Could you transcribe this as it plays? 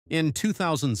In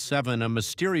 2007, a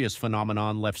mysterious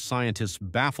phenomenon left scientists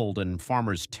baffled and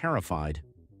farmers terrified.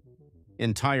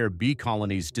 Entire bee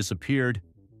colonies disappeared,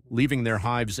 leaving their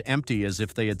hives empty as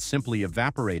if they had simply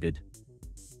evaporated.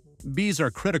 Bees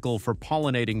are critical for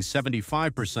pollinating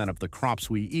 75% of the crops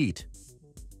we eat.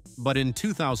 But in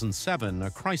 2007,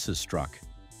 a crisis struck.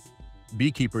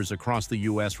 Beekeepers across the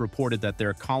U.S. reported that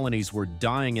their colonies were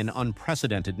dying in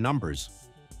unprecedented numbers.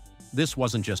 This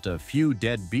wasn't just a few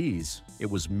dead bees, it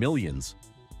was millions.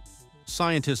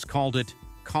 Scientists called it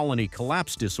colony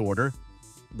collapse disorder.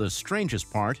 The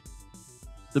strangest part,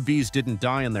 the bees didn't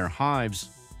die in their hives,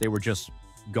 they were just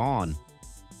gone.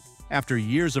 After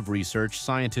years of research,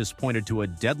 scientists pointed to a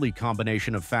deadly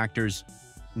combination of factors: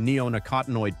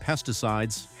 neonicotinoid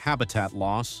pesticides, habitat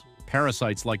loss,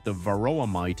 parasites like the varroa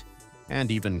mite,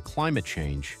 and even climate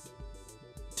change.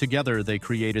 Together, they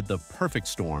created the perfect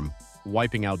storm,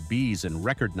 wiping out bees in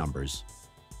record numbers.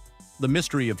 The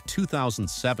mystery of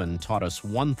 2007 taught us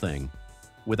one thing: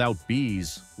 without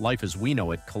bees, life as we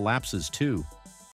know it collapses too.